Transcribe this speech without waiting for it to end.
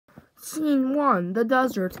Scene 1, the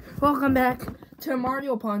desert. Welcome back to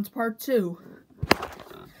Mario Puns Part 2.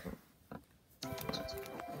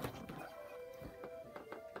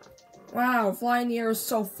 Wow, flying in the air is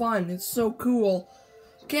so fun. It's so cool.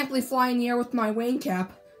 Can't believe flying in the air with my Wayne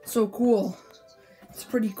cap. So cool. It's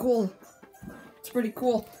pretty cool. It's pretty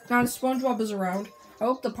cool. Now Spongebob is around. I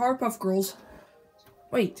hope the Powerpuff Girls...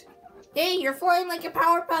 Wait. Hey, you're flying like a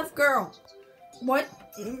Powerpuff Girl. What?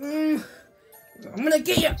 I'm gonna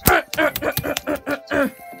get you.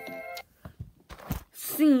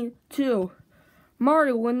 Scene 2.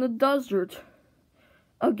 Mario in the desert.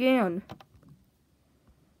 Again.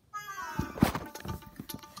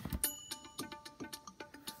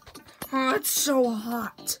 Oh, it's so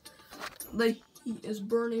hot. The heat is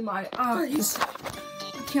burning my eyes.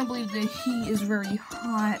 I can't believe the heat is very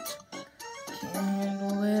hot. Can't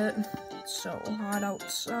handle it. It's so hot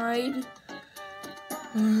outside.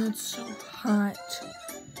 It's so hot.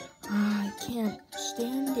 I can't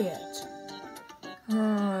stand it.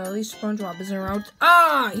 At least SpongeBob isn't around.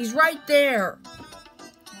 He's right there.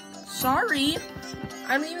 Sorry.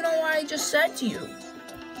 I don't even know what I just said to you.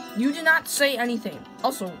 You did not say anything.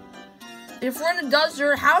 Also, if we're in the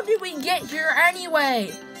desert, how did we get here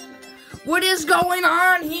anyway? What is going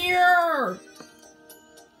on here?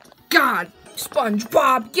 God,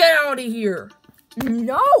 SpongeBob, get out of here.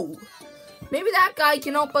 No. Maybe that guy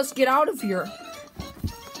can help us get out of here.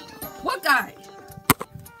 What guy?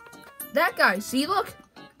 That guy. See, look.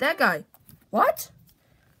 That guy. What?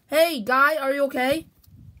 Hey, guy, are you okay?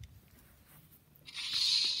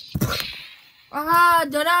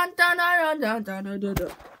 Da-da-da-da-da-da-da-da-da.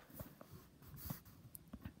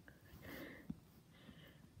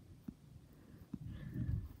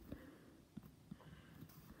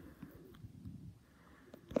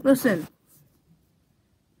 Listen.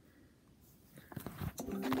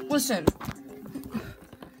 Listen.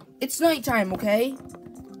 It's nighttime, okay?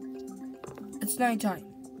 It's nighttime.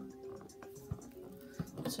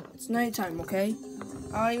 Listen, it's nighttime, okay?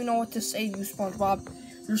 I don't even know what to say to you, SpongeBob.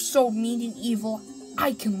 You're so mean and evil,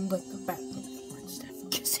 I can lick the back of you instead of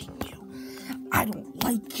kissing you. I don't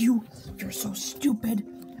like you. You're so stupid.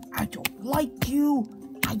 I don't like you.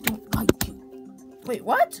 I don't like you. Wait,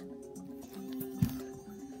 what?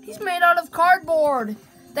 He's made out of cardboard.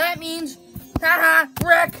 That means, haha,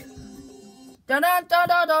 wreck. Da da da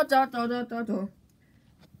da da da da da da da.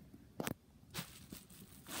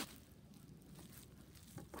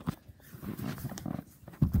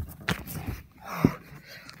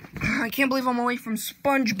 I can't believe I'm away from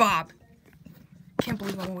SpongeBob. Can't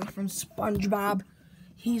believe I'm away from SpongeBob.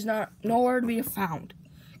 He's not nowhere to be found.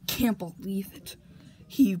 Can't believe it.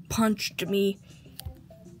 He punched me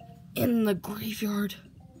in the graveyard.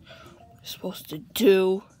 What am I supposed to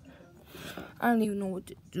do? I don't even know what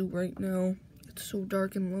to do right now. It's so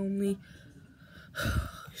dark and lonely.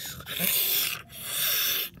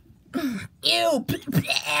 Ew!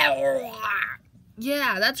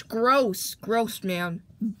 Yeah, that's gross. Gross, man.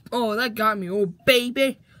 Oh, that got me. Oh,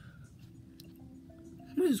 baby.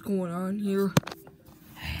 What is going on here?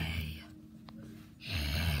 Hey.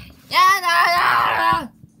 Yeah,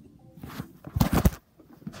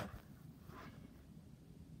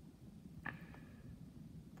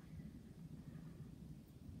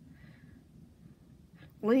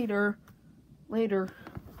 Later.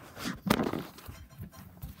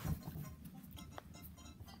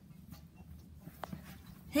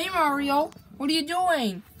 Hey, Mario. What are you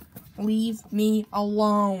doing? Leave me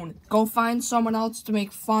alone. Go find someone else to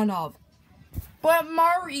make fun of. But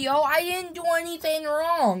Mario, I didn't do anything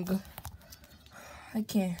wrong. I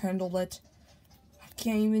can't handle it. I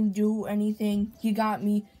can't even do anything. He got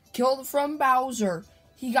me killed from Bowser.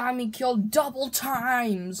 He got me killed double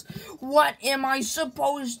times. What am I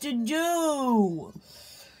supposed to do?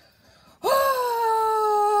 Oh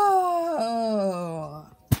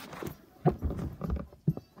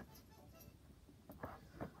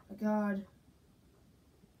my God.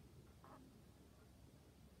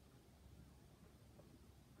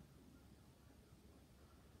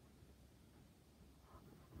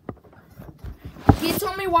 Can you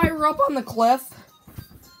tell me why we're up on the cliff?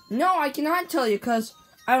 No, I cannot tell you because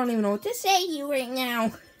I don't even know what to say to you right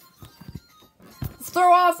now.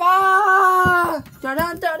 Throw off! Da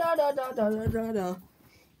da da da da da da da da.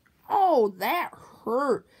 Oh, that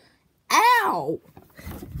hurt. Ow!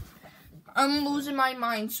 I'm losing my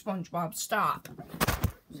mind, SpongeBob. Stop.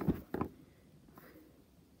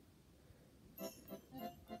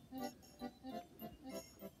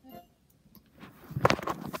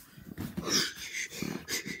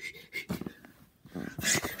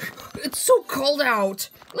 It's so cold out.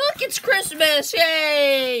 Look it's Christmas!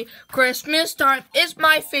 Yay! Christmas time is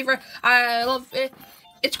my favorite. I love it.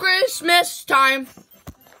 It's Christmas time.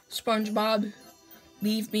 SpongeBob,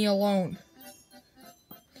 leave me alone.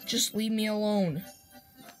 Just leave me alone.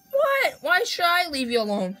 What? Why should I leave you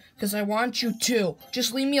alone? Because I want you to.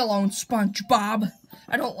 Just leave me alone, SpongeBob.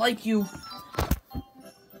 I don't like you.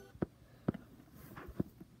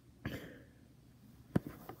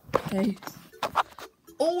 Okay.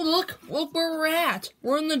 Oh, look where we're at.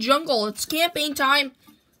 We're in the jungle. It's camping time.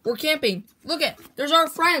 We're camping. Look there's our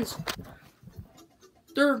friends.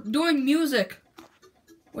 They're doing music.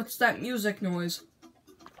 What's that music noise?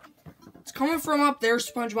 It's coming from up there,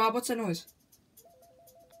 SpongeBob. What's that noise?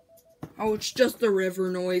 Oh, it's just the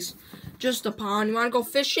river noise. Just a pond. You want to go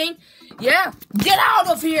fishing? Yeah. Get out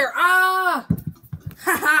of here. Ah!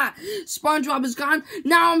 Haha. SpongeBob is gone.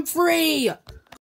 Now I'm free.